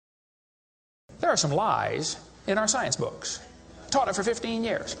There are some lies in our science books. Taught it for 15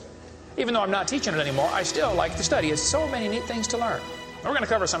 years. Even though I'm not teaching it anymore, I still like to study. It's so many neat things to learn. We're going to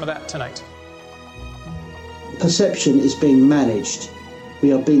cover some of that tonight. Perception is being managed.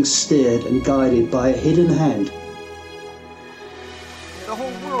 We are being steered and guided by a hidden hand. The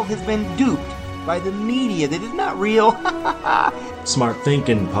whole world has been duped by the media that is not real. Smart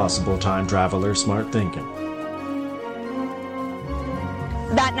thinking, possible time traveler, smart thinking.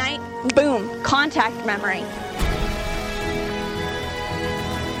 That night, boom, contact memory.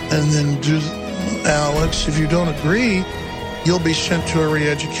 And then, Alex, if you don't agree, you'll be sent to a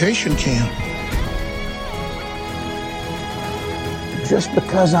re-education camp. Just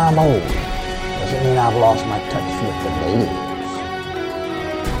because I'm old doesn't mean I've lost my touch with the ladies.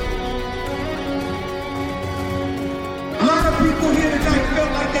 A lot of people here tonight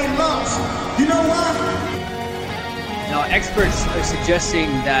felt like they lost. You know why? Now, experts are suggesting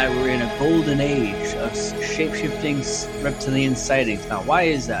that we're in a golden age of shape-shifting reptilian sightings. Now, why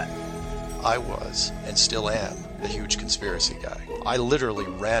is that? I was, and still am, a huge conspiracy guy. I literally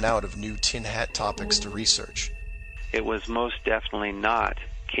ran out of new tin hat topics to research. It was most definitely not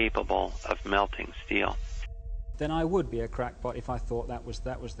capable of melting steel. Then I would be a crackpot if I thought that was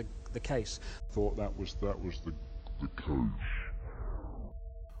the case.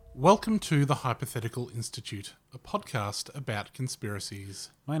 Welcome to the Hypothetical Institute, a podcast about conspiracies.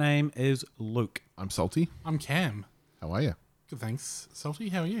 My name is Luke. I'm Salty. I'm Cam. How are you? Good, thanks. Salty,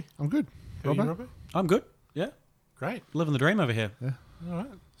 how are you? I'm good. How are you, Robert? I'm good. Yeah. Great. Living the dream over here. Yeah. All right.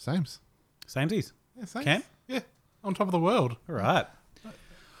 Samesies. Samesies. Yeah, same. Cam? Yeah. On top of the world. All right.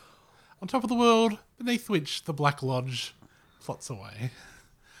 On top of the world, beneath which the Black Lodge plots away.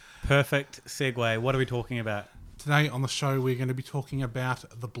 Perfect segue. What are we talking about? Today on the show, we're going to be talking about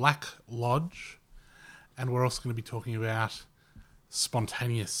the Black Lodge, and we're also going to be talking about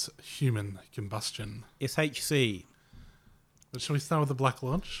spontaneous human combustion. SHC. But shall we start with the Black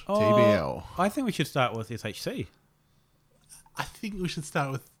Lodge? TBL. I think we should start with SHC. I think we should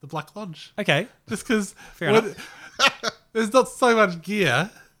start with the Black Lodge. Okay. Just because there's not so much gear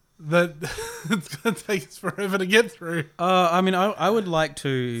that it's going to take us forever to get through. I would like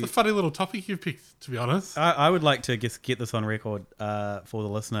to... It's a funny little topic you picked, to be honest. I would like to just get this on record for the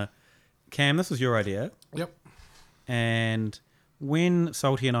listener. Cam, this was your idea. Yep. And when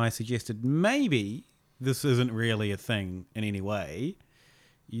Salty and I suggested maybe this isn't really a thing in any way,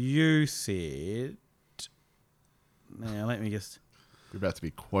 you said... Now, let me just... We're about to be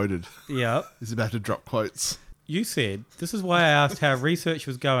quoted. Yeah. He's about to drop quotes. You said, this is why I asked how research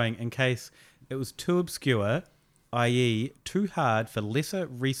was going in case it was too obscure, i.e. too hard for lesser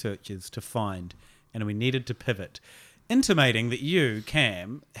researchers to find, and we needed to pivot. Intimating that you,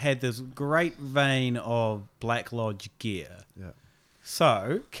 Cam, had this great vein of Black Lodge gear. Yeah.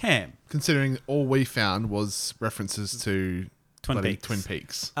 So, Cam. Considering all we found was references to Twin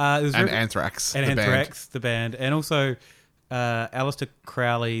Peaks. And Anthrax. And Anthrax, the band. And also... Aleister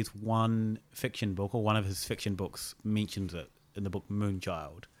Crowley's one of his fiction books mentions it in the book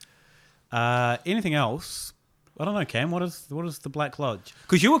Moonchild. Anything else? I don't know, Cam. What is the Black Lodge?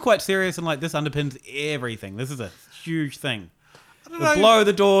 Because you were quite serious and like this underpins everything. This is a huge thing. It'll blow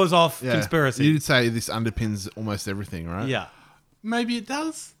the doors off conspiracy. You'd say this underpins almost everything, right? Yeah. Maybe it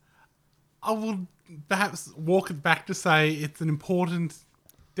does. I will perhaps walk it back to say it's an important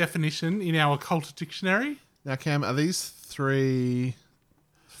definition in our occult dictionary. Now, Cam, are these 5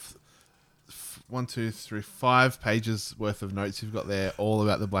 pages worth of notes you've got there all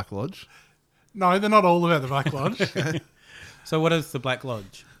about the Black Lodge? No, they're not all about the Black Lodge. So what is the Black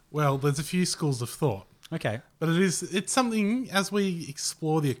Lodge? Well, there's a few schools of thought. Okay. But it's something, as we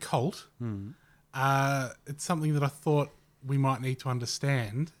explore the occult, it's something that I thought we might need to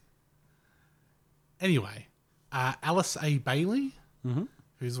understand. Anyway, Alice A. Bailey,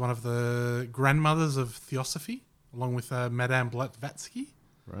 who's one of the grandmothers of Theosophy, along with Madame Blavatsky.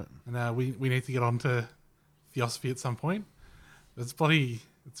 Right. And we need to get on to Theosophy at some point. It's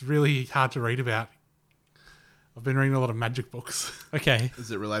really hard to read about. I've been reading a lot of magic books. Okay. Is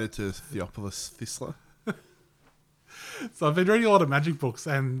it related to Theophilus Thistler? So I've been reading a lot of magic books,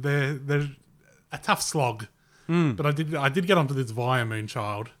 and they're a tough slog. But I did get onto this via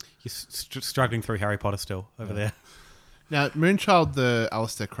Moonchild. You're struggling through Harry Potter still over there. Now, Moonchild, the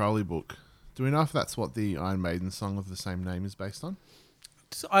Aleister Crowley book, do we know if that's what the Iron Maiden song of the same name is based on?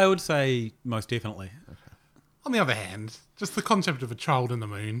 I would say most definitely. Okay. On the other hand, just the concept of a child in the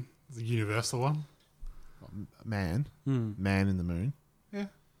moon is a universal one. Man in the moon. Yeah.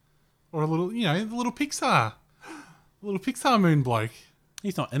 Or the little Pixar. The little Pixar moon bloke.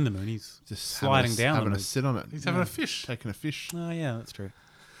 He's not in the moon, he's just sliding down. Having a sit on it. He's having a fish. Taking a fish. Oh, yeah, that's true.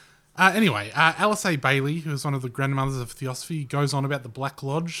 Anyway, Alice A. Bailey, who is one of the grandmothers of Theosophy, goes on about the Black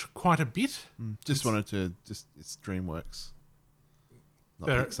Lodge quite a bit. It's DreamWorks. Not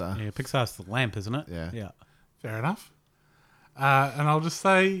Fair- Pixar. Yeah, Pixar's the lamp, isn't it? Yeah. Fair enough. And I'll just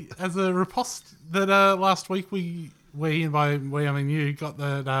say, as a riposte, that last week we, and by we I mean you, got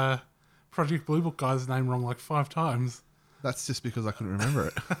the Project Blue Book guy's name wrong like 5 times. That's just because I couldn't remember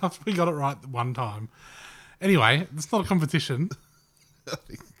it. We got it right one time. Anyway, it's not a competition.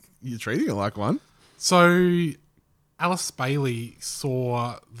 You're treating it like one. So, Alice Bailey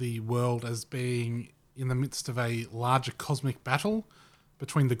saw the world as being in the midst of a larger cosmic battle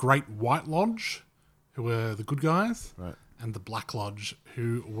between the Great White Lodge, who were the good guys, right, and the Black Lodge,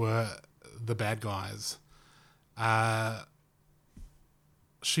 who were the bad guys.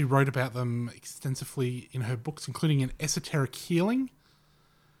 She wrote about them extensively in her books, including in Esoteric Healing,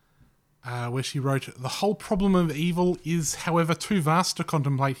 where she wrote, "The whole problem of evil is, however, too vast to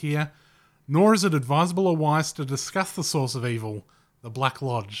contemplate here, nor is it advisable or wise to discuss the source of evil, the Black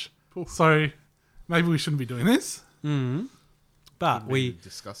Lodge." So maybe we shouldn't be doing this. But we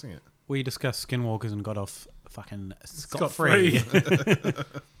discussing it. We discussed Skinwalkers and got off fucking scot-free.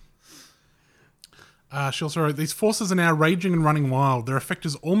 She also wrote, "These forces are now raging and running wild. Their effect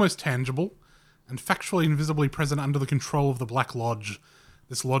is almost tangible and factually and visibly present under the control of the Black Lodge.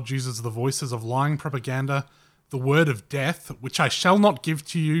 This lodge uses the voices of lying propaganda, the word of death, which I shall not give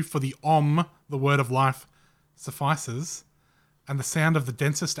to you, for the the word of life, suffices, and the sound of the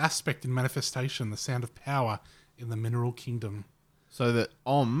densest aspect in manifestation, the sound of power in the mineral kingdom." So that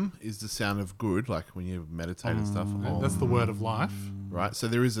is the sound of good, like when you meditate and stuff. That's the word of life. Right, so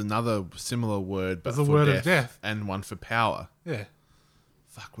there is another similar word, but There's a for word of death. and one for power. Yeah.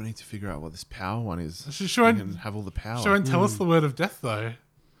 Fuck, we need to figure out what this power one is. She won't- We can have all the power. She won't tell us the word of death, though.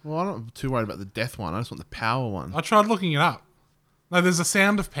 Well, I'm not too worried about the death one. I just want the power one. I tried looking it up. No, there's a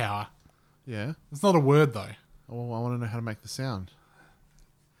sound of power. Yeah. It's not a word, though. Well, I want to know how to make the sound.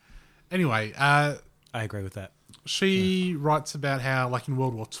 Anyway, I agree with that. She writes about how, like in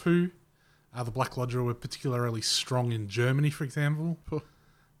World War II, the Black Lodge were particularly strong in Germany, for example.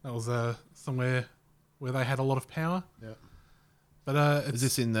 That was somewhere where they had a lot of power. Yeah. But is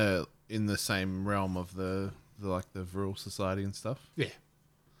this in the same realm of the Vril Society and stuff? Yeah.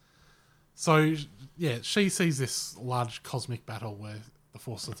 So yeah, she sees this large cosmic battle where the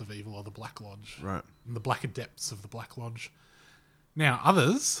forces of evil are the Black Lodge, right, and the black adepts of the Black Lodge. Now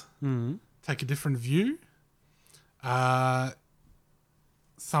others take a different view. Some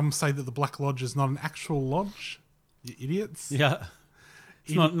say that the Black Lodge is not an actual lodge. You idiots. Yeah.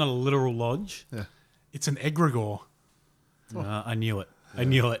 It's not a literal lodge. Yeah. It's an egregore. I knew it. I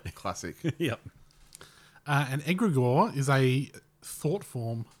knew it. Classic. Yep. An egregore is a thought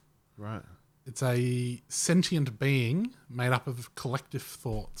form. Right. It's a sentient being made up of collective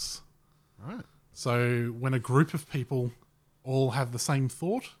thoughts. Right. So when a group of people all have the same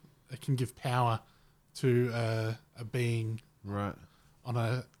thought, it can give power to a being right on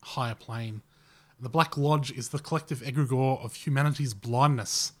a higher plane. The Black Lodge is the collective egregore of humanity's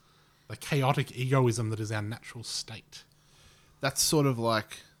blindness, the chaotic egoism that is our natural state. That's sort of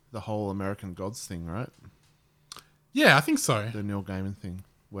like the whole American Gods thing, right? Yeah, I think so. The Neil Gaiman thing,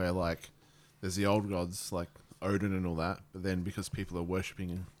 where like there's the old gods like Odin and all that, but then because people are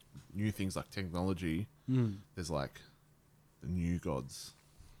worshipping new things like technology, there's like the new gods.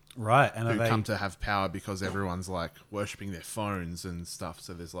 Right, and who come to have power because everyone's like worshipping their phones and stuff.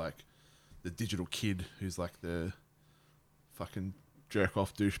 So there's like the digital kid who's like the fucking jerk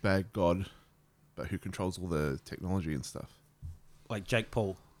off douchebag god, but who controls all the technology and stuff. Like Jake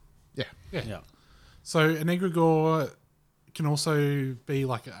Paul. Yeah. So an egregore can also be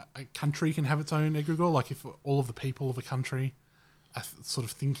like a country can have its own egregore. Like if all of the people of a country are sort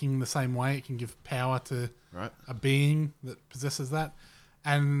of thinking the same way, it can give power to a being that possesses that.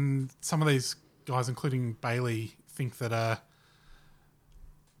 And some of these guys, including Bailey, think that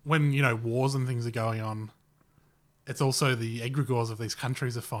when, wars and things are going on, it's also the egregores of these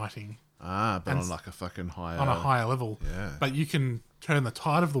countries are fighting. But on like a fucking higher... On a higher level. Yeah. But you can turn the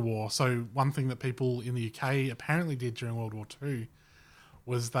tide of the war. So one thing that people in the UK apparently did during World War II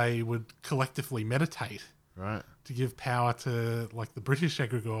was they would collectively meditate. Right. To give power to like the British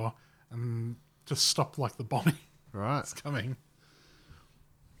egregore and just stop like the bombing. Right. It's coming.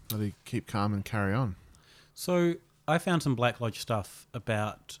 They keep calm and carry on. So I found some Black Lodge stuff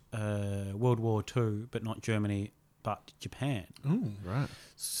about World War II, but not Germany, but Japan. Ooh. Right.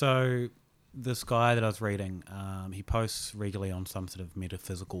 So this guy that I was reading, he posts regularly on some sort of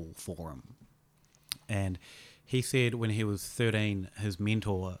metaphysical forum. And he said when he was 13, his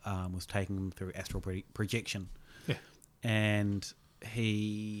mentor was taking him through astral projection. Yeah. And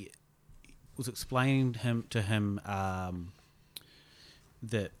he was explaining to him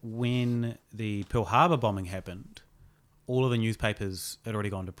that when the Pearl Harbor bombing happened, all of the newspapers had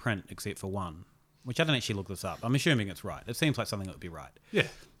already gone to print except for one, which I didn't actually look this up. I'm assuming it's right. It seems like something that would be right. Yeah.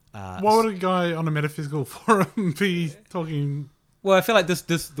 Why would a guy on a metaphysical forum be talking? Well, I feel like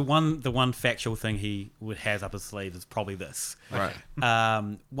the one factual thing he has up his sleeve is probably this. Right.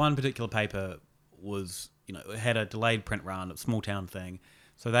 One particular paper was, it had a delayed print run, a small town thing,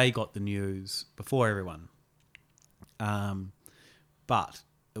 so they got the news before everyone. But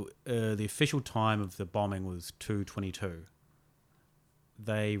the official time of the bombing was 2:22.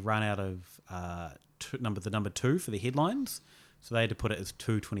 They ran out of the number 2 for the headlines, so they had to put it as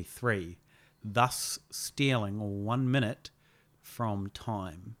 2:23, thus stealing 1 minute from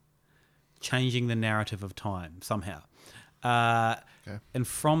time, changing the narrative of time somehow. And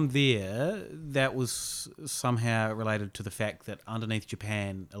from there, that was somehow related to the fact that underneath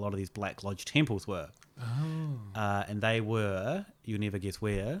Japan, a lot of these Black Lodge temples were. Oh. And they were, you'll never guess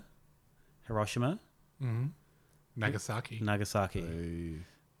where, Hiroshima. Mm-hmm. Nagasaki.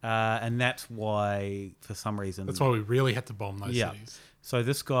 And that's why, for some reason... That's why we really had to bomb those cities. So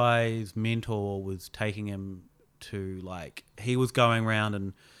this guy's mentor was taking him to, he was going around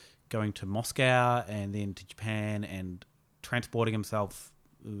and going to Moscow and then to Japan and transporting himself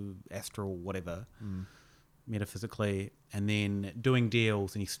astral whatever, metaphysically, and then doing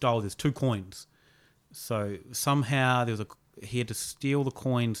deals, and he stole, there's 2 coins. So somehow he had to steal the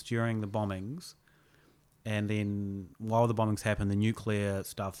coins during the bombings, and then while the bombings happened, the nuclear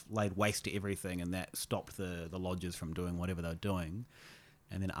stuff laid waste to everything, and that stopped the lodges from doing whatever they were doing.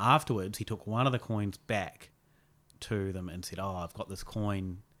 And then afterwards, he took one of the coins back to them and said, I've got this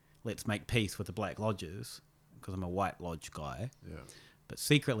coin, let's make peace with the Black Lodges, because I'm a White Lodge guy. Yeah. But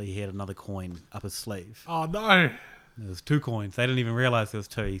secretly, he had another coin up his sleeve. Oh, no. There was 2 coins. They didn't even realise there was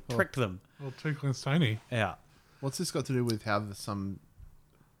 2. He tricked them. Well, 2 coins, Tony. Yeah. What's this got to do with how some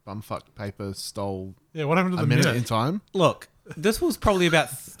bumfuck paper stole what happened to a the minute in time? Look, this was probably about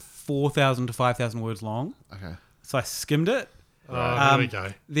 4,000 to 5,000 words long. Okay. So I skimmed it. There we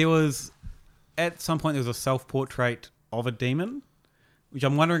go. There was, at some point, there was a self-portrait of a demon, which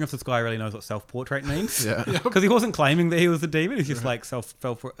I'm wondering if this guy really knows what self-portrait means. Yeah. Because he wasn't claiming that he was a demon. He's just like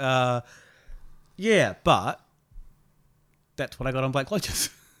yeah, but that's what I got on Black Lodges.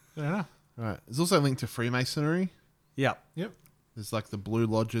 Fair enough. Right. There's also a link to Freemasonry. Yeah. Yep. There's the blue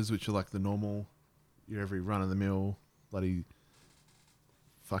lodges, which are the normal, your every run-of-the-mill bloody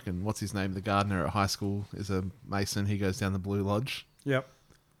fucking, what's his name? The gardener at high school is a Mason. He goes down the blue lodge. Yep.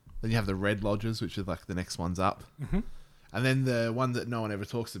 Then you have the red lodges, which are the next ones up. Mm-hmm. And then the one that no one ever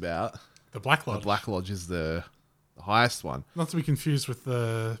talks about, the Black Lodge. The Black Lodge is the highest one. Not to be confused with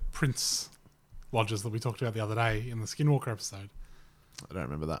the Prince lodges that we talked about the other day in the Skinwalker episode. I don't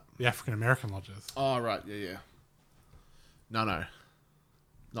remember that. The African American lodges. Oh, right. Yeah. No.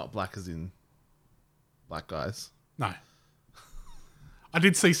 Not black as in black guys. No. I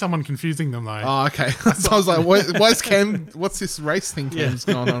did see someone confusing them, though. Oh, okay. So I was like, where's Cam? What's this race thing Cam's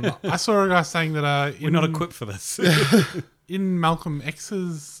going on? I saw a guy saying that... we're not equipped for this. In Malcolm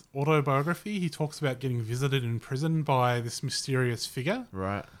X's autobiography, he talks about getting visited in prison by this mysterious figure.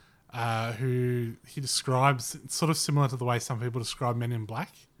 Right. Who he describes, sort of similar to the way some people describe Men in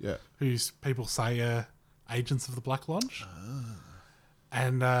Black. Yeah. Who people say are agents of the Black Lodge.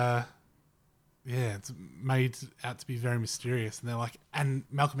 And... it's made out to be very mysterious. And they're like, and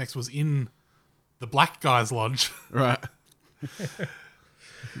Malcolm X was in the black guy's lodge. Right.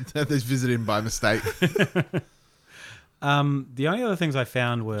 They visited him by mistake. The only other things I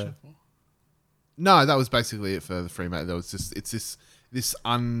found were... No, that was basically it for the Freemason. There was just, it's this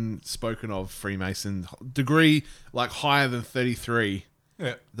unspoken of Freemason degree, higher than 33.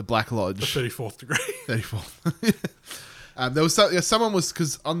 Yeah. The Black Lodge. The 34th degree. 34th. There was someone was,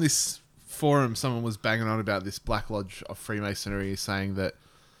 because on this forum, someone was banging on about this Black Lodge of Freemasonry, saying that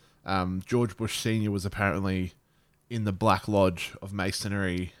George Bush Sr. was apparently in the Black Lodge of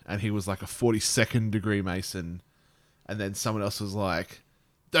Masonry, and he was a 42nd degree Mason. And then someone else was like,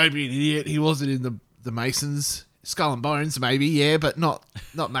 don't be an idiot, he wasn't in the Masons. Skull and Bones, maybe, yeah, but not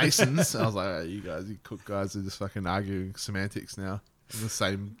Masons. I was like, oh, you cook guys are just fucking arguing semantics now. The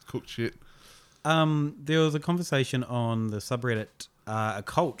same cooked shit. There was a conversation on the subreddit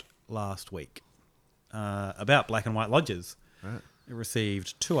Occult last week about black and white lodges. Right. It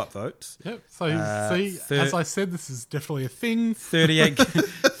received 2 upvotes. Yep. So as I said, this is definitely a thing.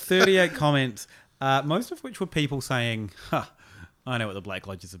 38 comments, most of which were people saying, I know what the Black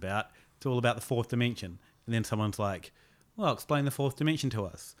Lodge is about. It's all about the 4th dimension. And then someone's like, well, explain the 4th dimension to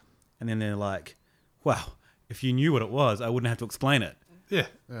us. And then they're like, well, if you knew what it was, I wouldn't have to explain it. Yeah.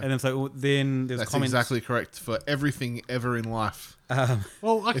 And then then there's That's comments. exactly correct for everything ever in life.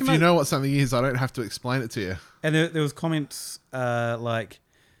 Well, if you know what something is, I don't have to explain it to you. And there was comments like,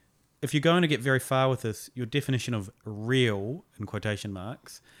 if you're going to get very far with this, your definition of real, in quotation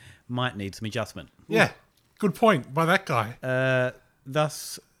marks, might need some adjustment. Yeah, good point by that guy.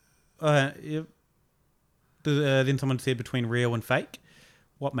 Thus, then someone said between real and fake,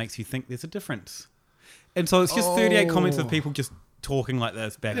 what makes you think there's a difference? And so it's just 38 comments of people just talking like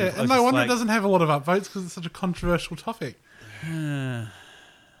this. Yeah, and no wonder it doesn't have a lot of upvotes because it's such a controversial topic. Because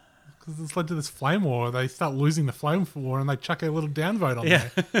it's led to this flame war. They start losing the flame war and they chuck a little downvote on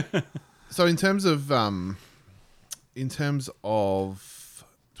there. So in terms of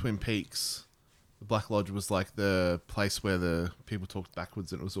Twin Peaks, the Black Lodge was like the place where the people talked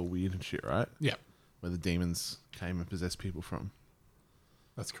backwards and it was all weird and shit, right? Yeah. Where the demons came and possessed people from.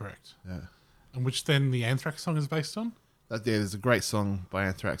 That's correct. Yeah. And which then the Anthrax song is based on? There's a great song by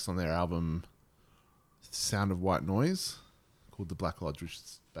Anthrax on their album Sound of White Noise called The Black Lodge, which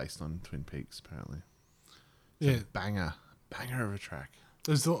is based on Twin Peaks, apparently. It's a banger of a track.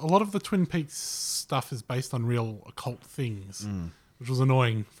 There's a lot of the Twin Peaks stuff is based on real occult things, which was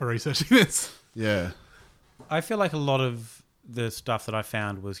annoying for researching this. Yeah. I feel like a lot of the stuff that I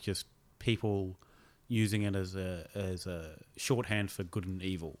found was just people using it as a shorthand for good and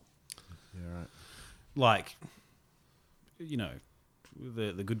evil. Yeah, right. Like, you know,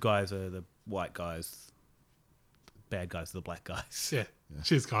 the good guys are the white guys, bad guys are the black guys. Yeah.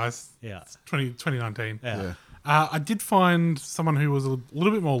 Cheers, guys. Yeah. It's 2019. Yeah. I did find someone who was a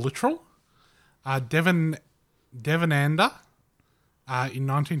little bit more literal. Devon Ander, in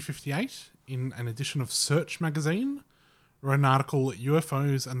 1958, in an edition of Search magazine, wrote an article,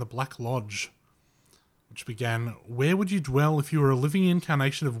 UFOs and the Black Lodge, which began, "Where would you dwell if you were a living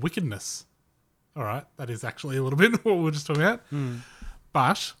incarnation of wickedness?" All right, that is actually a little bit what we were just talking about.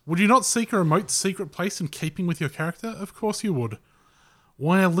 But would you not seek a remote secret place in keeping with your character? Of course you would.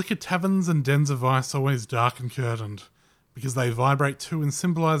 Why are liquor taverns and dens of vice always dark and curtained? Because they vibrate to and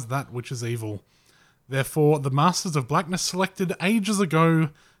symbolize that which is evil. Therefore, the masters of blackness selected ages ago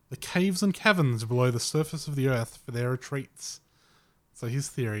the caves and caverns below the surface of the earth for their retreats. So his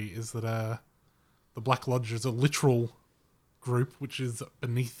theory is that the Black Lodge is a literal group which is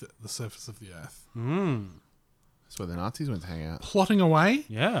beneath the surface of the earth. That's where the Nazis went to hang out. Plotting away.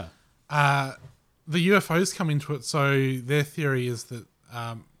 Yeah. The UFOs come into it, so their theory is that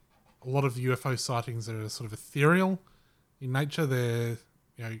a lot of UFO sightings are sort of ethereal in nature. They're,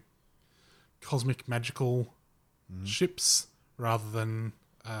 cosmic magical ships rather than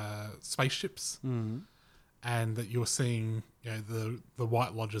spaceships. And that you're seeing, the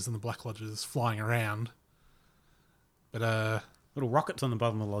White Lodges and the Black Lodges flying around. But little rockets on the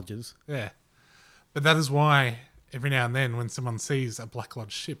bottom of the lodges. Yeah. But that is why every now and then when someone sees a Black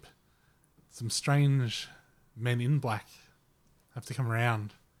Lodge ship, some strange men in black have to come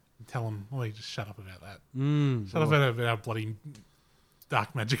around and tell them, "Oh, you just shut up about that. Shut up about our bloody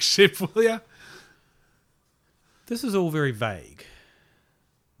dark magic ship, will ya?" This is all very vague,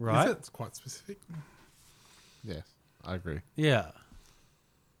 right? It's quite specific. Yes, I agree. Yeah.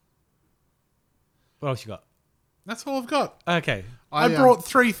 What else you got? That's all I've got. Okay. I brought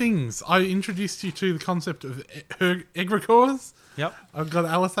three things. I introduced you to the concept of egregores. Yep. I've got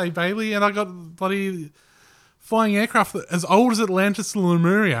Alice A. Bailey, and I got bloody flying aircraft that, as old as Atlantis and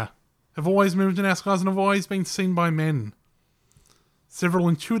Lemuria, have always moved in our skies and have always been seen by men. Several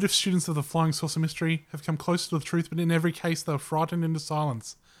intuitive students of the flying saucer mystery have come close to the truth, but in every case they were frightened into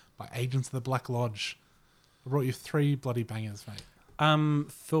silence by agents of the Black Lodge. I brought you three bloody bangers, mate.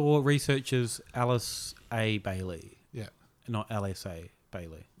 For researchers, Alice A. Bailey. Yeah. Not LSA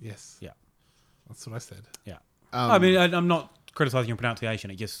Bailey. Yes. Yeah. That's what I said. Yeah. I mean, I'm not criticising your pronunciation.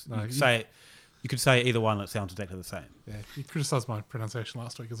 It just, you could say either one, it sounds exactly the same. Yeah, you criticised my pronunciation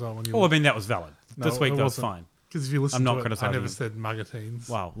last week as well. When you I mean, that was valid. No, this week, that was wasn't. fine. Because if you listen I'm not to it, I criticising. never said muggotines.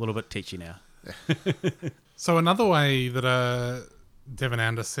 Wow, a little bit teachy now. So another way that Devon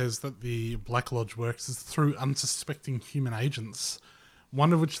Ander says that the Black Lodge works is through unsuspecting human agents,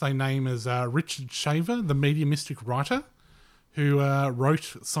 one of which they name as Richard Shaver, the mediumistic writer, who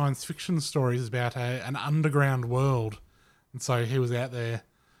wrote science fiction stories about an underground world. And so he was out there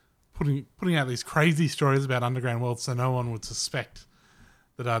putting out these crazy stories about underground worlds so no one would suspect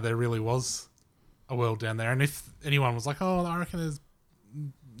that there really was a world down there. And if anyone was like, "Oh, I reckon there's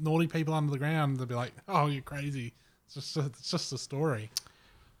naughty people under the ground," they'd be like, "Oh, you're crazy. It's just a story."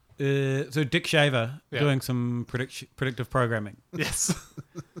 So Dick Shaver doing some predictive programming. Yes.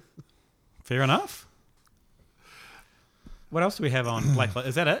 Fair enough. What else do we have on Black Lodge?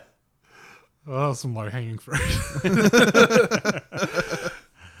 Is that it? Oh, some low-hanging fruit.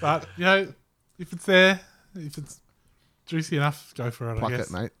 But, if it's there, if it's juicy enough, go for it, Pluck I guess.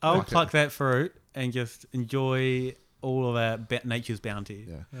 it, mate. I'll pluck that fruit and just enjoy all of that nature's bounty.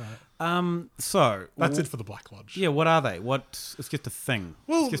 Yeah. Right. So that's it for the Black Lodge. Yeah, what are they? It's just a thing.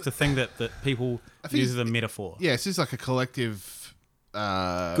 Well, it's just a thing that people use as a metaphor. Yeah, it's just like a collective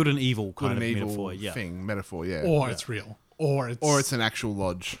good and evil kind of evil metaphor. Yeah. Metaphor, yeah. Or it's real. Or it's an actual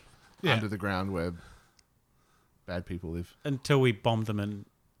lodge under the ground where bad people live. Until we bombed them in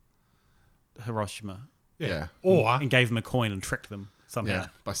Hiroshima. Yeah. And gave them a coin and tricked them somehow. Yeah,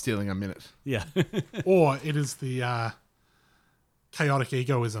 by stealing a minute. Yeah. Or it is the chaotic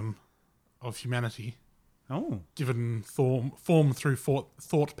egoism of humanity. Oh. Given form through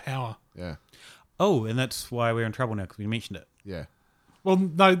thought power. Yeah. Oh, and that's why we're in trouble now, because we mentioned it. Yeah. Well,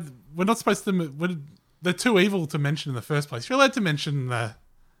 no, we're not supposed to... They're too evil to mention in the first place. You're allowed to mention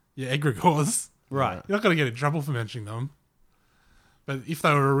your egregores. Right. You're not going to get in trouble for mentioning them. But if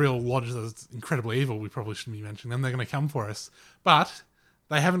they were a real lodge that's incredibly evil, we probably shouldn't be mentioning them. They're going to come for us. But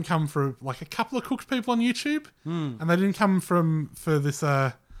they haven't come for like a couple of cooked people on YouTube. And they didn't come for this,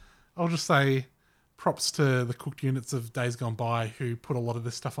 I'll just say, props to the cooked units of Days Gone By who put a lot of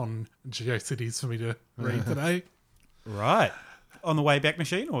this stuff on GeoCities for me to read today. Right. On the Wayback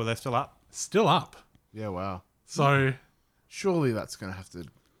Machine, or are they still up? Still up. Yeah, wow. So... surely that's going to have to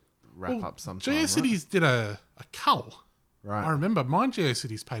wrap up sometime, GeoCities did a cull. Right. I remember my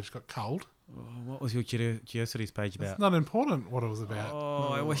GeoCities page got culled. Oh, what was your GeoCities page about? It's not important what it was about.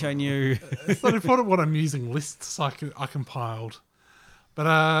 Oh, I wish I knew. It's not important what I'm using lists I compiled.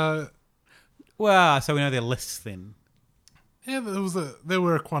 But, well, so we know they're lists then. Yeah, there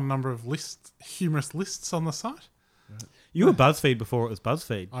were quite a number of humorous lists on the site. You were BuzzFeed before it was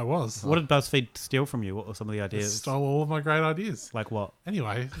BuzzFeed. I was. What did BuzzFeed steal from you? What were some of the ideas? It stole all of my great ideas. Like what?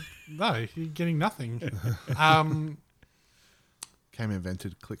 Anyway, no, you're getting nothing. Came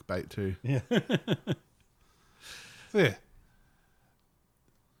invented clickbait too. Yeah. Yeah.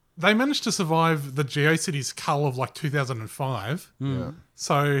 They managed to survive the GeoCities cull of like 2005. Yeah.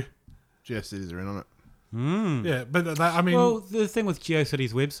 So... GeoCities are in on it. Yeah, but I mean... Well, the thing with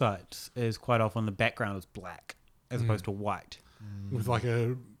GeoCities websites is quite often the background is black as opposed to white. With like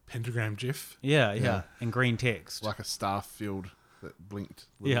a pentagram GIF. Yeah. And green text. Like a star field that blinked.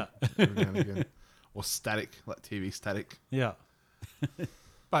 Yeah. Every now and again. Or static, like TV static. Yeah.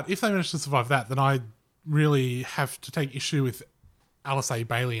 But if they manage to survive that, then I really have to take issue with Alice A.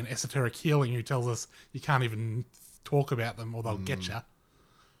 Bailey and Esoteric Healing, who tells us you can't even talk about them or they'll get you.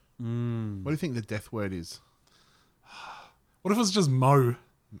 What do you think the death word is? What if it was just Mo?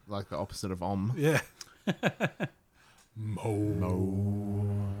 Like the opposite of Om. Yeah. Mo.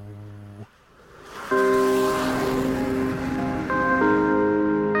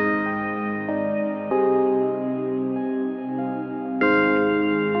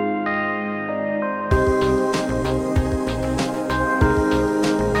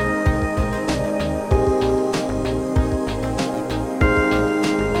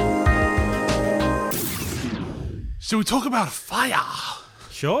 Should we talk about fire?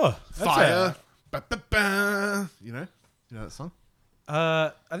 Sure. Fire. Ba-ba-ba. You know that song?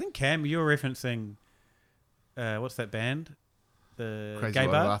 I think Cam, you were referencing what's that band? The Crazy gay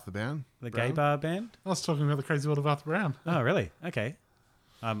World bar. of Arthur Brown. The gay bar band. I was talking about the Crazy World of Arthur Brown. Oh, really? Okay.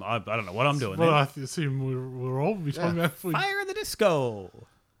 I don't know what I'm doing. Well, then. I assume we're all be talking about Fire in the Disco.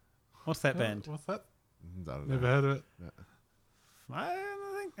 What's that band? What's that? Don't know. Never heard of it. I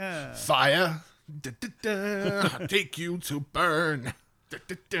think. Fire. Da-da-da. Take you to burn.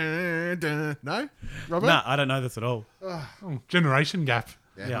 Da-da-da-da. No? Robert? Nah, I don't know this at all. Oh, generation gap.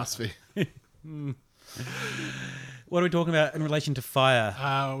 Yeah, it must be. What are we talking about in relation to fire?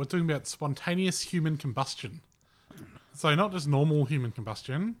 We're talking about spontaneous human combustion. So not just normal human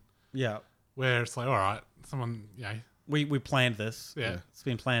combustion. Yeah. Where it's like, all right, someone, We planned this. Yeah. It's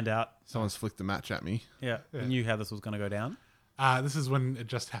been planned out. Someone's flicked a match at me. Yeah. We knew how this was going to go down. This is when it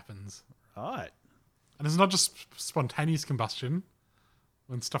just happens. Right. And it's not just spontaneous combustion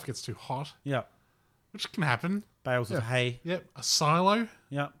when stuff gets too hot. Yeah. Which can happen. Bales of hay. Yep. A silo.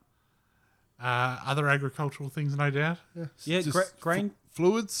 Yep. Other agricultural things, no doubt. Yeah, Just grain.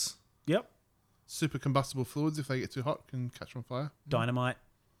 Fluids. Yep. Super combustible fluids, if they get too hot, can catch on fire. Dynamite.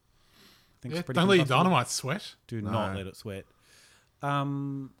 Yeah, don't let your dynamite sweat. Do not let it sweat.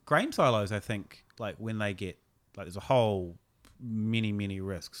 Grain silos, I think, like when they get, like there's a whole many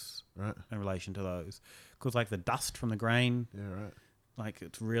risks in relation to those. Because like the dust from the grain, like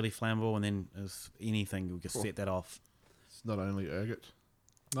it's really flammable, and then as anything, you'll just set that off. It's not only ergot.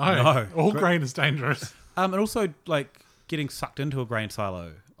 No. All grain is dangerous. And also like getting sucked into a grain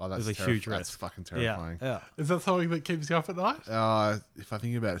silo Oh, that's There's a huge risk. That's fucking terrifying. Yeah. Is that something that keeps you up at night? If I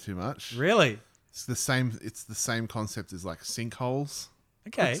think about it too much. Really? It's the same concept as like sinkholes.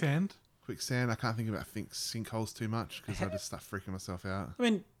 Okay. Quicksand. I can't think about sinkholes too much because I just start freaking myself out. I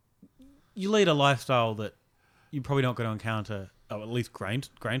mean, you lead a lifestyle that you're probably not going to encounter, at least grain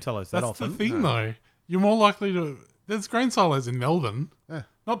silos that often. That's the thing, though. You're more likely to... There's grain silos in Melbourne, Yeah.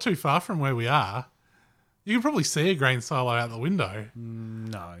 not too far from where we are. You can probably see a grain silo out the window.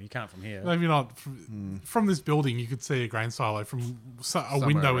 No, you can't from here. Maybe not. From this building, you could see a grain silo from a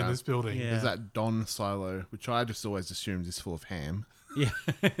window in this building. Yeah. There's that Don silo, which I just always assumed is full of ham. Yeah,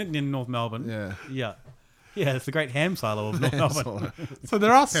 in North Melbourne. Yeah. Yeah. Yeah, it's the great ham silo of North Melbourne. So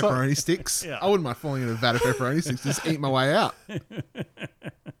there are pepperoni sticks. Yeah. I wouldn't mind falling in a vat of pepperoni sticks. Just eat my way out.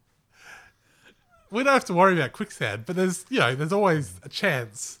 We don't have to worry about quicksand, but there's always a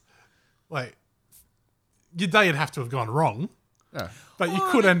chance. Like, your day would have to have gone wrong. Yeah. But you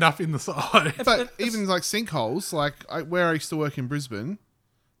could end up in the silo. But even like sinkholes, like where I used to work in Brisbane,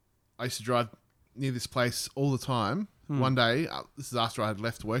 I used to drive near this place all the time. One day, this is after I had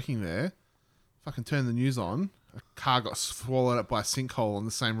left working there, fucking turned the news on, a car got swallowed up by a sinkhole on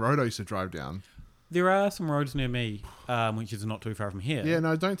the same road I used to drive down. There are some roads near me, which is not too far from here. Yeah,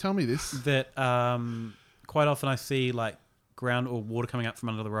 no, don't tell me this. That quite often I see like ground or water coming up from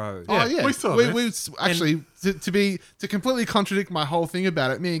under the road. Oh yeah, we saw we actually to completely contradict my whole thing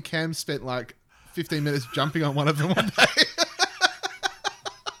about it. Me and Cam spent like 15 minutes jumping on one of them one day.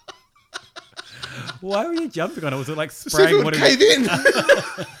 Why were you jumping on it? Was it like See if spraying it would cave in.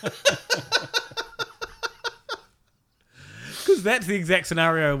 Because that's the exact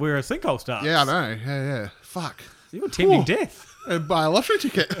scenario where a sinkhole starts. Yeah, I know. Yeah. Fuck. You're tempting death. Buy a lottery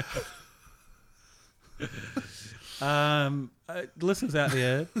ticket. Listeners out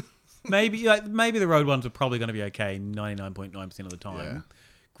there, maybe the road ones are probably going to be okay 99.9% of the time. Yeah.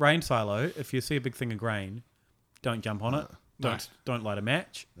 Grain silo, if you see a big thing of grain, don't jump on it. No. Don't light a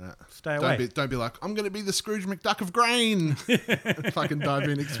match. No. Stay away. Don't be like, I'm going to be the Scrooge McDuck of grain. Fucking dive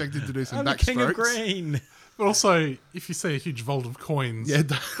in expected to do some I'm the king of backstrokes. grain. But also, if you see a huge vault of coins, Yeah,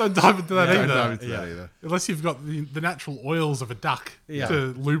 don't dive into that either. Don't dive into that either. Unless you've got the natural oils of a duck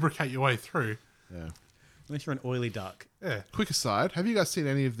to lubricate your way through. Yeah. Unless you're an oily duck. Yeah. Quick aside, have you guys seen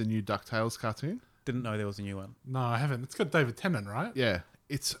any of the new DuckTales cartoon? Didn't know there was a new one. No, I haven't. It's got David Tennant, right? Yeah.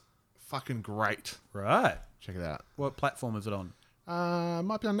 It's fucking great. Right. Check it out. What platform is it on?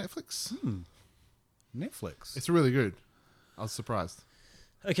 Might be on Netflix. Netflix. It's really good. I was surprised.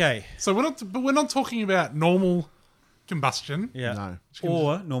 Okay. So we're not talking about normal combustion. Yeah. No.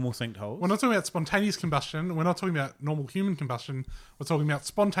 Or normal sinkholes. We're not talking about spontaneous combustion. We're not talking about normal human combustion. We're talking about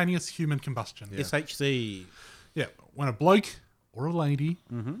spontaneous human combustion. SHC. Yeah. When a bloke or a lady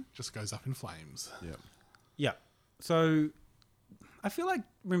just goes up in flames. Yeah. Yeah. So I feel like I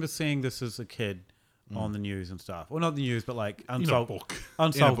remember seeing this as a kid on the news and stuff. Well, not the news, but like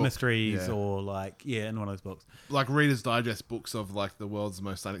unsolved mysteries or like, in one of those books. Like Reader's Digest books of like the world's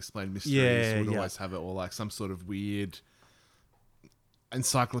most unexplained mysteries would always have it, or like some sort of weird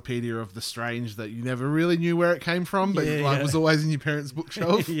encyclopedia of the strange that you never really knew where it came from, but was always in your parents'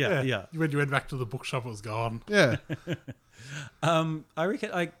 bookshelf. Yeah. When you went back to the bookshop, it was gone. Yeah. I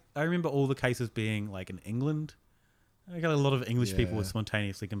reckon I remember all the cases being like in England. I got a lot of English people were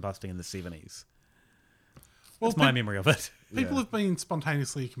spontaneously combusting in the 70s. That's my memory of it. People have been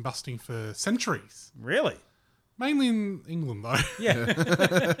spontaneously combusting for centuries. Really? Mainly in England, though. Yeah.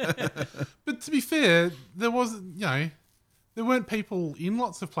 But to be fair, there weren't people in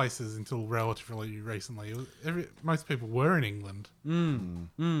lots of places until relatively recently. Most people were in England.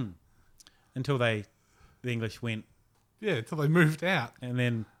 Until the English went. Yeah, until they moved out. And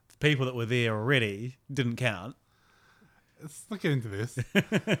then the people that were there already didn't count. Let's not get into this.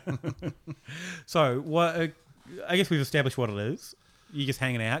 So, what? I guess we've established what it is. You're just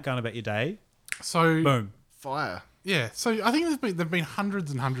hanging out, going about your day. So, boom. Fire. Yeah, so I think there've been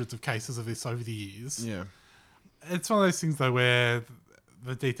hundreds and hundreds of cases of this over the years. Yeah. It's one of those things, though, where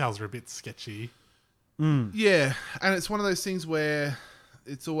the details are a bit sketchy. Yeah, and it's one of those things where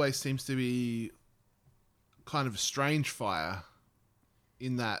it always seems to be kind of a strange fire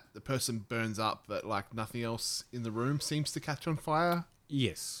in that the person burns up, but like nothing else in the room seems to catch on fire.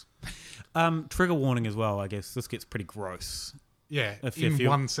 Yes. Trigger warning as well, I guess. This gets pretty gross. Yeah, if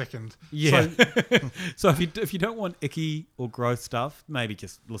 1 second. Yeah. So if you don't want icky or gross stuff, maybe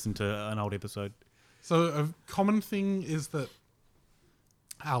just listen to an old episode. So a common thing is that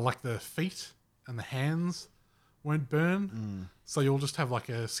like the feet and the hands won't burn. So you'll just have like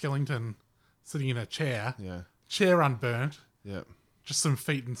a skeleton sitting in a chair. Yeah. Chair unburnt. Yeah. Just some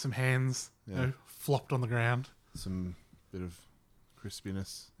feet and some hands flopped on the ground. Some bit of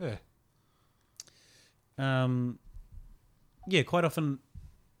crispiness. Yeah. Yeah, quite often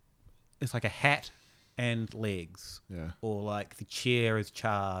it's like a hat and legs. Yeah. Or like the chair is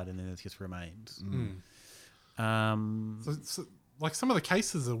charred and then it just remains. So, like some of the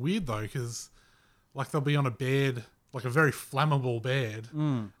cases are weird though, because like they'll be on a bed, like a very flammable bed,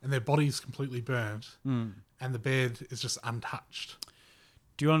 and their body's completely burnt, and the bed is just untouched.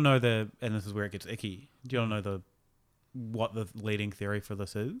 Do you want to know and this is where it gets icky, do you want to know what the leading theory for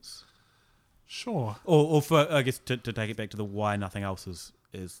this is? Sure. Or for, I guess, to take it back to the why nothing else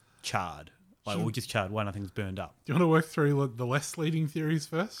is charred. Like, or just charred, why nothing's burned up. Do you want to work through the less leading theories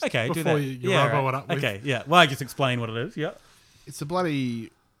first? Okay, do before that. you rubber it up with. Okay, yeah. Well, I just explain what it is, yeah. It's a bloody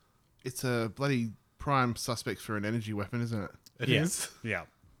prime suspect for an energy weapon, isn't it? It is. Yeah.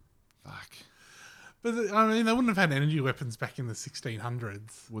 Fuck. But, I mean, they wouldn't have had energy weapons back in the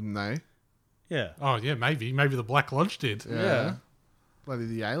 1600s. Wouldn't they? Yeah. Oh, yeah, maybe. Maybe the Black Lodge did. Yeah. Bloody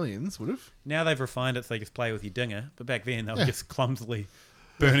the aliens would have. Now they've refined it so they just play with your dinger, but back then they were just clumsily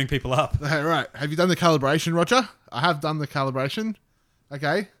burning people up. Hey, right. Have you done the calibration, Roger? I have done the calibration.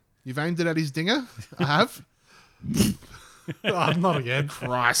 Okay. You've aimed it at his dinger? I have. Oh, not again.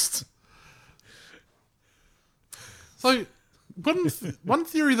 Christ. So, one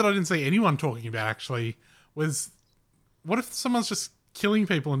theory that I didn't see anyone talking about actually was, what if someone's just killing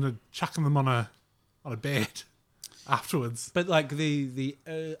people and then chucking them on a bed afterwards? But like the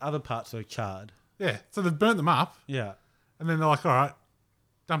other parts are charred. Yeah, so they've burnt them up. Yeah. And then they're like, all right,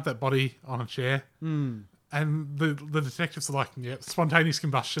 dump that body on a chair. And the detectives are like, yeah, spontaneous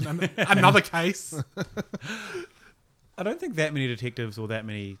combustion. And another case. I don't think that many detectives or that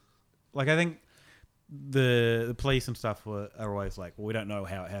many... Like, I think the police and stuff are always like, well, we don't know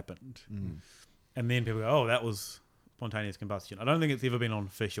how it happened. And then people go, oh, that was spontaneous combustion. I don't think it's ever been on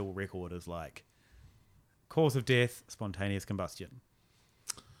official record as like, cause of death, spontaneous combustion.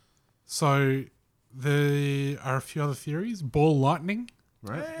 So there are a few other theories. Ball lightning,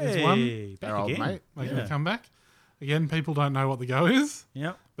 right? Is one. Back Our old again. mate. Making a comeback. Again, people don't know what the go is.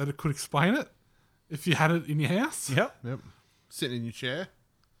 Yep. But it could explain it if you had it in your house. Yep. Sitting in your chair.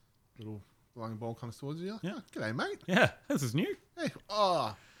 Little flying ball comes towards you. Yeah. Oh, g'day, mate. Yeah, this is new. Hey.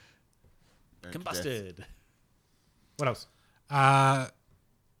 Oh. Combusted. What else?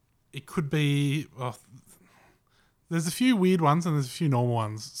 It could be... Well, there's a few weird ones and there's a few normal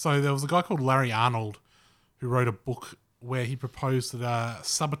ones. So there was a guy called Larry Arnold who wrote a book where he proposed that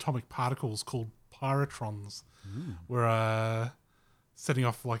subatomic particles called pyrotrons were setting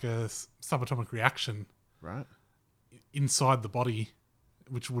off like a subatomic reaction inside the body,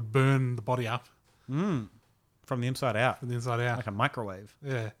 which would burn the body up. From the inside out. From the inside out. Like a microwave.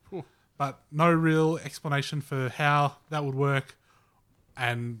 Yeah. But no real explanation for how that would work.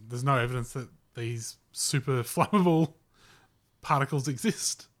 And there's no evidence that these super flammable particles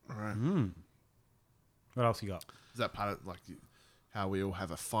exist. Right. What else you got? Is that part of like how we all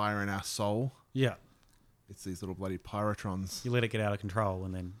have a fire in our soul? Yeah. It's these little bloody pyrotrons. You let it get out of control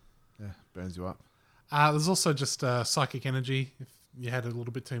and then... Yeah, burns you up. There's also just psychic energy. If you had a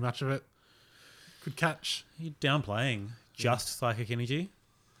little bit too much of it, could catch. You're downplaying just psychic energy.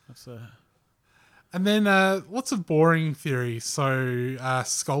 That's a... And then lots of boring theories. So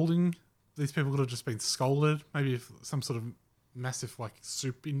scolding. These people could have just been scolded. Maybe if some sort of massive like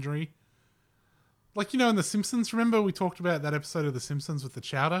soup injury. Like, you know, in The Simpsons, remember we talked about that episode of The Simpsons with the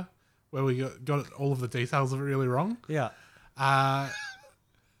chowder where we got all of the details of it really wrong? Yeah.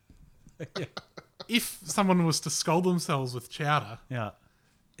 If someone was to scold themselves with chowder,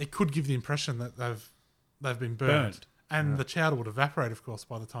 it could give the impression that they've been burnt. And the chowder would evaporate, of course,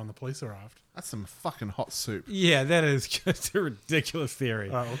 by the time the police arrived. That's some fucking hot soup. Yeah, that is just a ridiculous theory.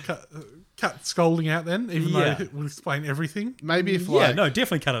 All right, we'll cut scolding out then, even though it will explain everything. Maybe if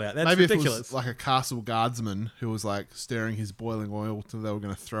definitely cut it out. That's maybe ridiculous. If it was like a castle guardsman who was like stirring his boiling oil to they were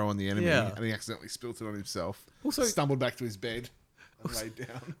going to throw on the enemy, and he accidentally spilt it on himself. Also, stumbled back to his bed and laid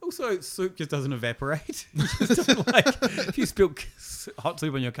down. Also, soup just doesn't evaporate. It just doesn't, like, if you spill hot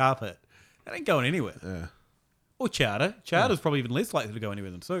soup on your carpet, that ain't going anywhere. Yeah. Or chowder. Chowder's probably even less likely to go anywhere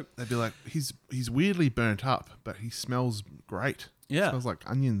than soup. They'd be like, he's weirdly burnt up, but he smells great. Yeah. Smells like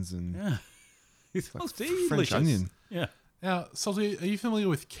onions and He smells like delicious. French onion. Yeah. Now, Salty, are you familiar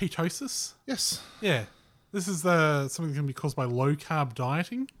with ketosis? Yes. Yeah. This is something that can be caused by low carb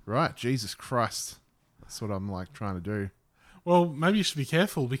dieting. Right. Jesus Christ. That's what I'm like trying to do. Well, maybe you should be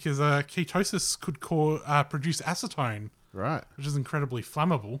careful because ketosis could produce acetone. Right. Which is incredibly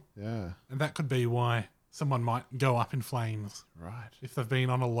flammable. Yeah. And that could be why someone might go up in flames. Right. If they've been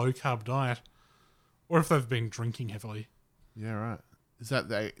on a low carb diet or if they've been drinking heavily. Yeah, right. Is that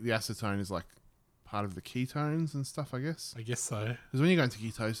the acetone is like part of the ketones and stuff, I guess. I guess so. Because when you go into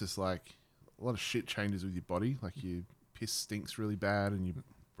ketosis, like a lot of shit changes with your body. Like your piss stinks really bad and your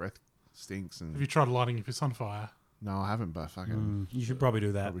breath stinks. And Have you tried lighting your piss on fire? No, I haven't, but fucking... you should probably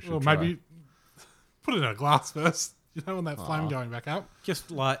do that. Well, maybe put it in a glass first. You don't want that flame going back up. Just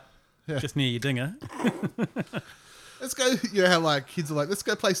near your dinger. Let's go. You know how like kids are like, let's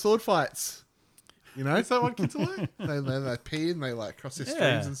go play sword fights. You know, is that what kids are like? they pee and they like cross their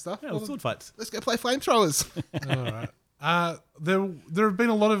streams and stuff. Yeah, sword fights. Let's go play flamethrowers. All right. There have been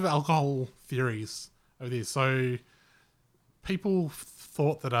a lot of alcohol theories over this. So people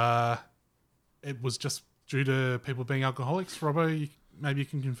thought that it was just due to people being alcoholics. Robbo, maybe you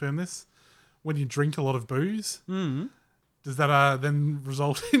can confirm this. When you drink a lot of booze, does that then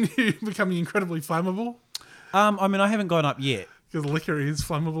result in you becoming incredibly flammable? I mean, I haven't gone up yet. Because liquor is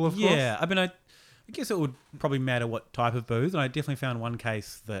flammable, of course. Yeah, I mean, I guess it would probably matter what type of booze. And I definitely found one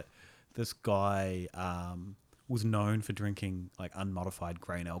case that this guy was known for drinking like unmodified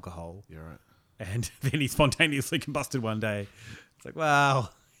grain alcohol. Yeah, right. And then he spontaneously combusted one day. It's like, wow,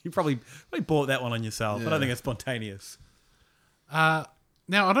 you probably bought that one on yourself. I don't think it's spontaneous.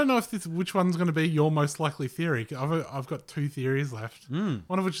 Now, I don't know if which one's going to be your most likely theory. I've got two theories left.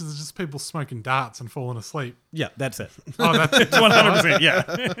 One of which is just people smoking darts and falling asleep. Yeah, that's it. Oh, that's 100%.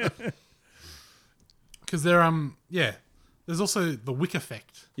 Yeah. Because there's also the wick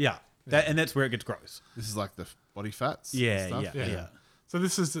effect. Yeah, and that's where it gets gross. This is like the body fats. Yeah, and stuff. yeah. So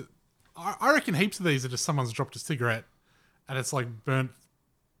this is, I reckon heaps of these are just someone's dropped a cigarette and it's like burnt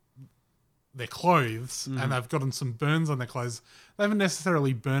their clothes and they've gotten some burns on their clothes. They haven't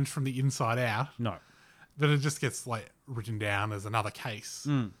necessarily burnt from the inside out. No. But it just gets like written down as another case.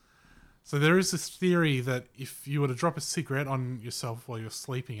 So there is this theory that if you were to drop a cigarette on yourself while you're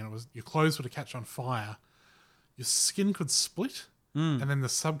sleeping and your clothes were to catch on fire, your skin could split and then the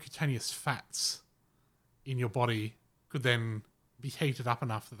subcutaneous fats in your body could then be heated up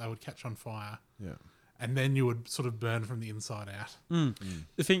enough that they would catch on fire. Yeah. And then you would sort of burn from the inside out.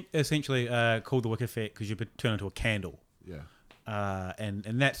 The thing essentially called the wick effect because you could turn into a candle. Yeah. And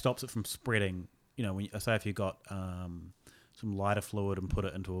that stops it from spreading. You know, when say if you got some lighter fluid and put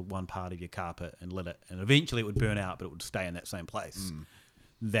it into one part of your carpet and lit it, and eventually it would burn out, but it would stay in that same place.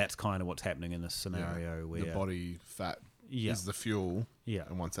 That's kind of what's happening in this scenario where the body fat is the fuel. Yeah.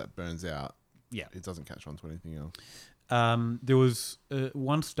 And once that burns out, it doesn't catch on to anything else. There was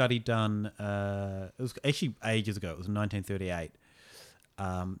one study done, it was actually ages ago, it was in 1938,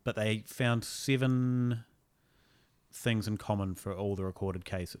 but they found 7 things in common for all the recorded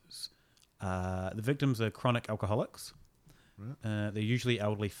cases. The victims are chronic alcoholics. Right. They're usually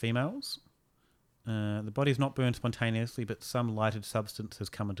elderly females. The body is not burned spontaneously, but some lighted substance has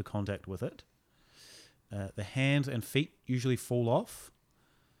come into contact with it. The hands and feet usually fall off.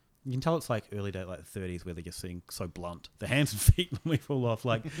 You can tell it's like early day, like the 30s, where they're just seeing so blunt. The hands and feet normally fall off.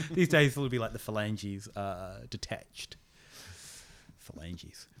 Like these days, it would be like the phalanges detached.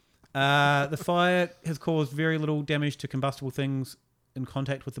 Phalanges. The fire has caused very little damage to combustible things in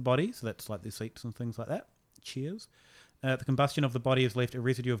contact with the body, so that's like the seats and things like that. Cheers. The combustion of the body has left a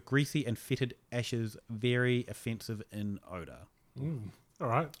residue of greasy and fetid ashes, very offensive in odour. All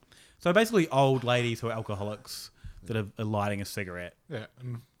right. So basically, old ladies who are alcoholics that are lighting a cigarette. Yeah,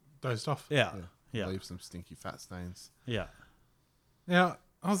 and dozed off. Yeah. Leave some stinky fat stains. Yeah. Now,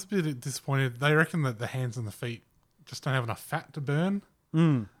 I was a bit disappointed. They reckon that the hands and the feet just don't have enough fat to burn.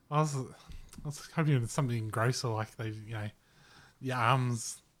 I was hoping it's something grosser, like they, the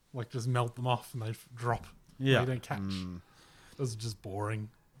arms like just melt them off and they drop. Yeah. They don't catch. Those are just boring.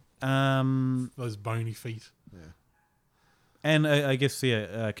 Those bony feet. Yeah. And I guess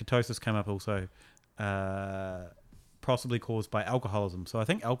ketosis came up also, possibly caused by alcoholism. So I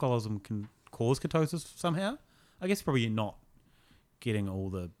think alcoholism can cause ketosis somehow. I guess probably you're not getting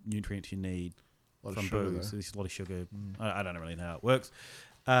all the nutrients you need from booze. There's a lot of sugar. I don't really know how it works.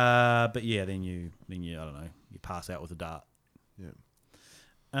 But yeah, then you I don't know, you pass out with a dart.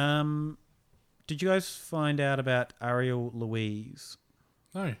 Yeah. Did you guys find out about Ariel Louise?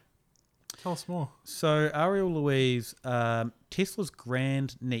 No. Tell us more. So Ariel Louise, Tesla's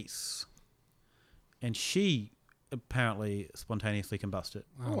grand niece, and she apparently spontaneously combusted.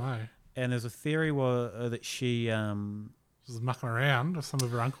 Oh, no. And there's a theory that she was mucking around with some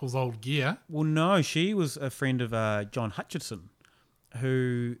of her uncle's old gear. Well, no, she was a friend of John Hutchinson,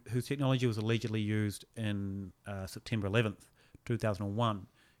 whose technology was allegedly used in September 11th, 2001.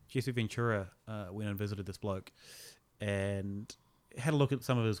 Jesse Ventura went and visited this bloke and had a look at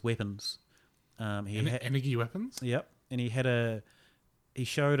some of his weapons. Energy weapons? Yep. And he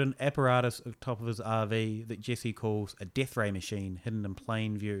showed an apparatus at the top of his RV that Jesse calls a death ray machine hidden in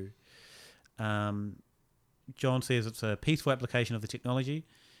plain view. John says it's a peaceful application of the technology,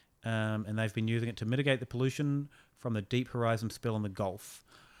 and they've been using it to mitigate the pollution from the Deep Horizon spill in the Gulf.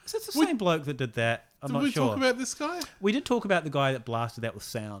 So it's the same bloke that did that. I'm not sure. Did we talk about this guy? We did talk about the guy that blasted that with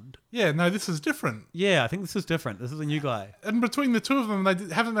sound. Yeah, no, this is different. Yeah, I think this is different. This is a new guy. And between the two of them,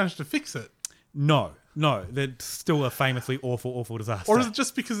 haven't managed to fix it. No, they're still a famously awful disaster. Or is it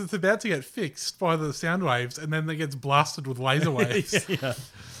just because it's about to get fixed by the sound waves and then it gets blasted with laser waves?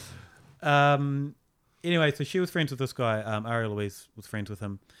 yeah. Anyway, so she was friends with this guy. Ariel Louise was friends with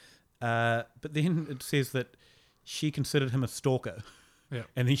him. But then it says that she considered him a stalker. Yeah.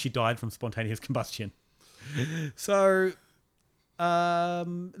 And then she died from spontaneous combustion. So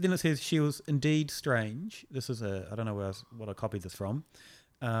then it says she was indeed strange. This is I don't know what I copied this from.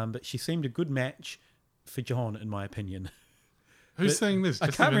 But she seemed a good match for John, in my opinion. Who's saying this? I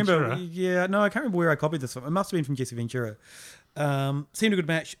can't remember. Yeah, no, I can't remember where I copied this from. It must have been from Jesse Ventura. Seemed a good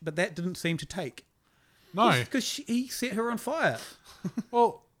match, but that didn't seem to take. No. Because he set her on fire.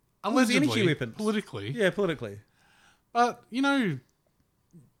 Well, allegedly. Energy weapons. Politically. Yeah, politically. But,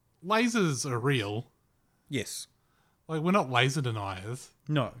 lasers are real. Yes. Like, we're not laser deniers.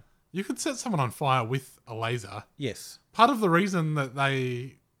 No. You could set someone on fire with a laser. Yes. Part of the reason that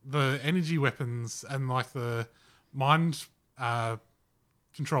the energy weapons and like the mind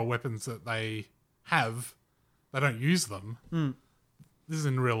control weapons that they have, they don't use them. Mm. This is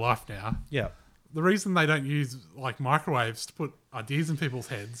in real life now. Yeah. The reason they don't use like microwaves to put ideas in people's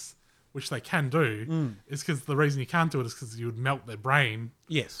heads, which they can do, is because the reason you can't do it is because you would melt their brain.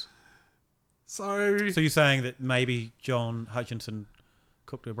 Yes. So you're saying that maybe John Hutchinson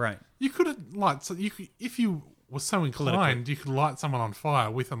cooked her brain? You could if you were so inclined, you could light someone on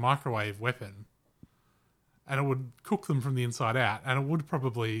fire with a microwave weapon, and it would cook them from the inside out, and it would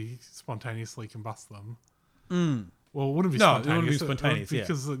probably spontaneously combust them. Mm. Well, it wouldn't be spontaneous. spontaneous. It wouldn't be spontaneous,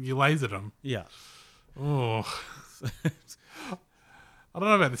 because you lasered them. Yeah. Oh. I don't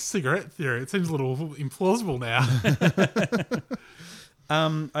know about the cigarette theory. It seems a little implausible now.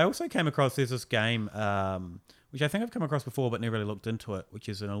 I also came across, there's this game, which I think I've come across before but never really looked into it, which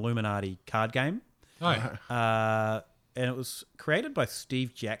is an Illuminati card game. Oh, yeah. And it was created by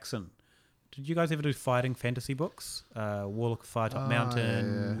Steve Jackson. Did you guys ever do fighting fantasy books? Warlock of Firetop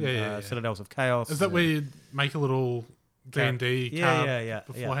Mountain, Citadels of Chaos. Is that where you make a little D&D card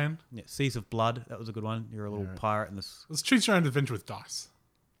beforehand? Yeah. Seas of Blood, that was a good one. You're a little pirate in this. Let's choose your own adventure with dice.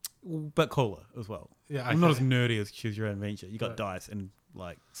 But cooler as well. Yeah, I'm not as nerdy as choose your own adventure. You got dice and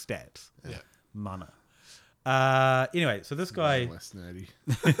like stats. Yeah. Mana. Anyway, so this guy less nerdy.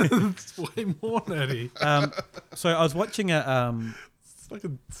 It's way more nerdy. So I was watching it's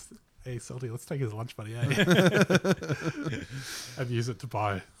fucking, hey Salty, let's take his lunch money, eh? And use it to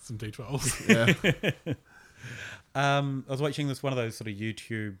buy some D12s. Yeah. I was watching one of those sort of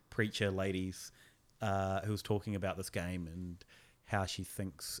YouTube preacher ladies who was talking about this game and how she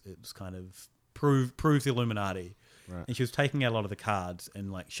thinks it's kind of proves the Illuminati. Right. And she was taking out a lot of the cards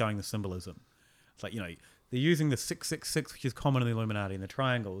and like showing the symbolism. It's like, they're using the 666, which is common in the Illuminati, and the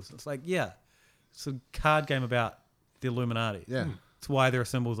triangles. It's like, yeah, it's a card game about the Illuminati. Yeah. It's why there are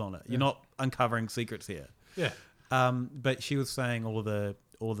symbols on it. You're not uncovering secrets here. Yeah. But she was saying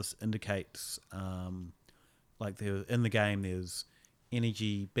all this indicates like in the game there's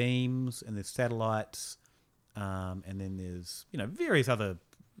energy beams and there's satellites, and then there's various other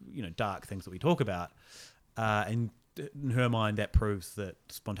dark things that we talk about, and in her mind that proves that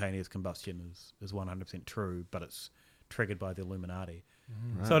spontaneous combustion is 100% true, but it's triggered by the Illuminati.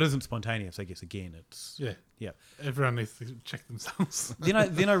 Right. So it isn't spontaneous, I guess. Again, it's yeah. Everyone needs to check themselves.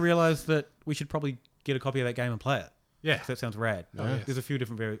 then I realised that we should probably get a copy of that game and play it. Yeah, 'cause that sounds rad. Oh, yes. There's a few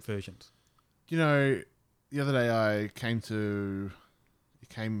different versions. The other day it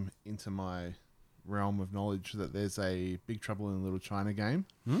came into my realm of knowledge that there's a Big Trouble in Little China game.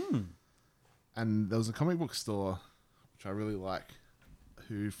 And there was a comic book store, which I really like,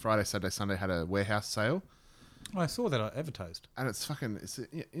 who Friday, Saturday, Sunday had a warehouse sale. Oh, I saw that advertised. And it's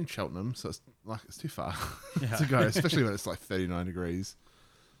in Cheltenham, so it's too far to go, especially when it's like 39 degrees.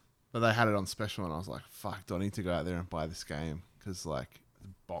 But they had it on special, and I was like, fuck, do I need to go out there and buy this game? Because the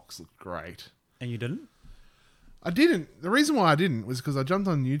box looked great. And you didn't? I didn't. The reason why I didn't was because I jumped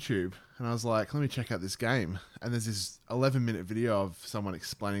on YouTube and I was like, let me check out this game. And there's this 11-minute video of someone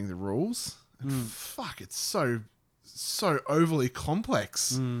explaining the rules. And fuck, it's so overly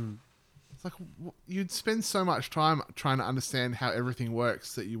complex. It's like you'd spend so much time trying to understand how everything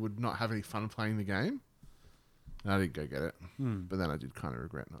works that you would not have any fun playing the game. And I didn't go get it. But then I did kind of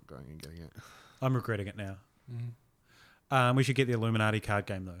regret not going and getting it. I'm regretting it now. We should get the Illuminati card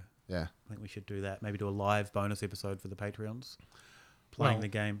game though. Yeah. I think we should do that. Maybe do a live bonus episode for the Patreons. Playing the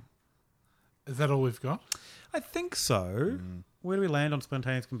game. Is that all we've got? I think so. Where do we land on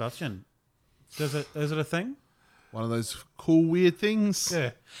spontaneous combustion? Is it a thing? One of those cool, weird things.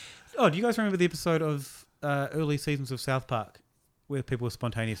 Yeah. Oh, do you guys remember the episode of early seasons of South Park where people were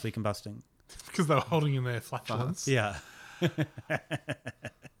spontaneously combusting? Because they were holding in their flatulence. Yeah.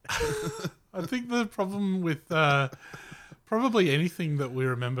 I think the problem with probably anything that we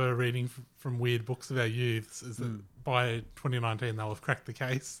remember reading from weird books of our youths is that by 2019 they'll have cracked the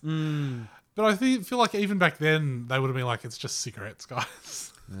case. But I feel like even back then they would have been like, it's just cigarettes,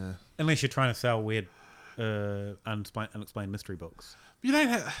 guys. Yeah. Unless you're trying to sell weird, unexplained mystery books. You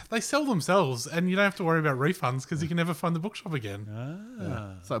don't they sell themselves, and you don't have to worry about refunds because you can never find the bookshop again.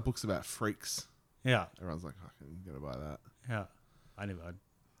 Yeah. It's like books about freaks. Yeah. Everyone's like, I can go to buy that. Yeah. I never would.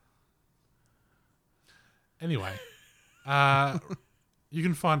 Anyway, you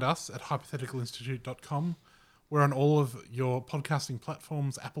can find us at hypotheticalinstitute.com. We're on all of your podcasting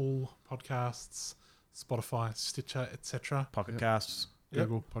platforms, Apple Podcasts, Spotify, Stitcher, etc. Pocket Casts.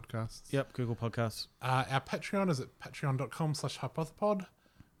 Google Podcasts. Yep, Google Podcasts. Our Patreon is at patreon.com/hypothepod.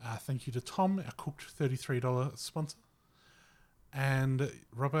 Thank you to Tom, our cooked $33 sponsor. And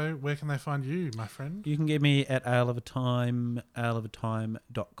Robbo, where can they find you, my friend? You can get me at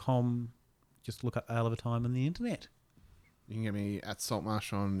aleofatime.com. Just look up Ale of a Time on the internet. You can get me at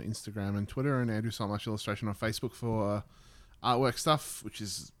Saltmarsh on Instagram and Twitter, and Andrew Saltmarsh Illustration on Facebook for artwork stuff, which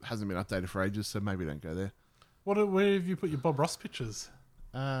hasn't been updated for ages, so maybe don't go there. Where have you put your Bob Ross pictures?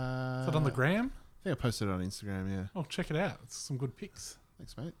 Is that on the gram? I think I posted it on Instagram, yeah. Oh, check it out. It's some good pics.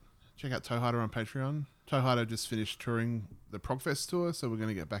 Thanks, mate. Check out Toehider on Patreon. Toehider just finished touring the Progfest tour, so we're going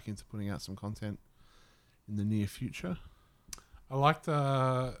to get back into putting out some content in the near future. I liked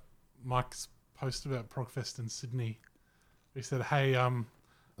Mike's post about Progfest in Sydney. He said, hey, I'm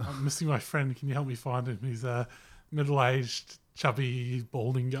missing my friend. Can you help me find him? He's a middle-aged, chubby,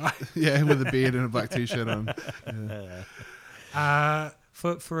 balding guy. Yeah, with a beard and a black T-shirt on. Yeah.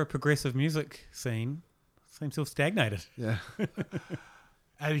 For a progressive music scene, seems to have stagnated. Yeah.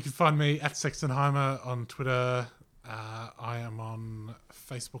 And you can find me at Sextonheimer on Twitter. I am on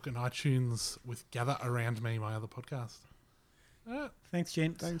Facebook and iTunes with Gather Around Me, my other podcast. Thanks,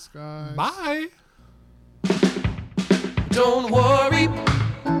 gents. Thanks, guys. Bye. Don't worry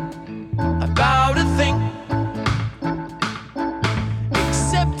about a thing,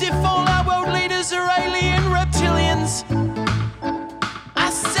 except if all our world leaders are alien reptilians. I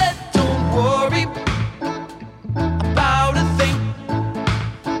said don't worry about a thing,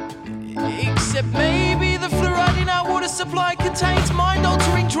 except maybe the fluoride in our water supply contains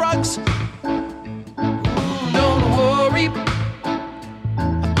mind-altering drugs. Don't worry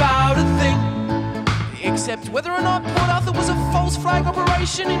about a thing, except whether or not Port Arthur was a false flag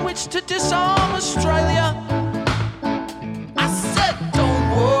operation in which to disarm Australia. I said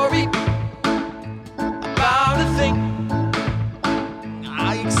don't worry about a thing.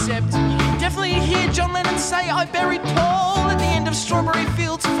 I accept you can definitely hear John Lennon say I buried Paul at the end of Strawberry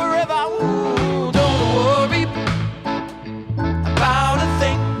Fields Forever. Ooh, don't worry about a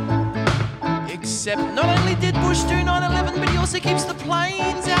thing, except not only did Bush do 9/11, but he also keeps the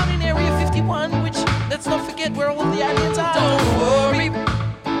planes out in Area 51, which, let's not forget where all of the aliens are. Don't worry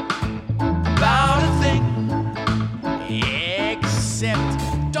about a thing, except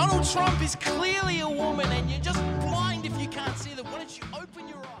Donald Trump is clearly a woman and you're just blind if you can't see that. Why don't you open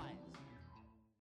your eyes?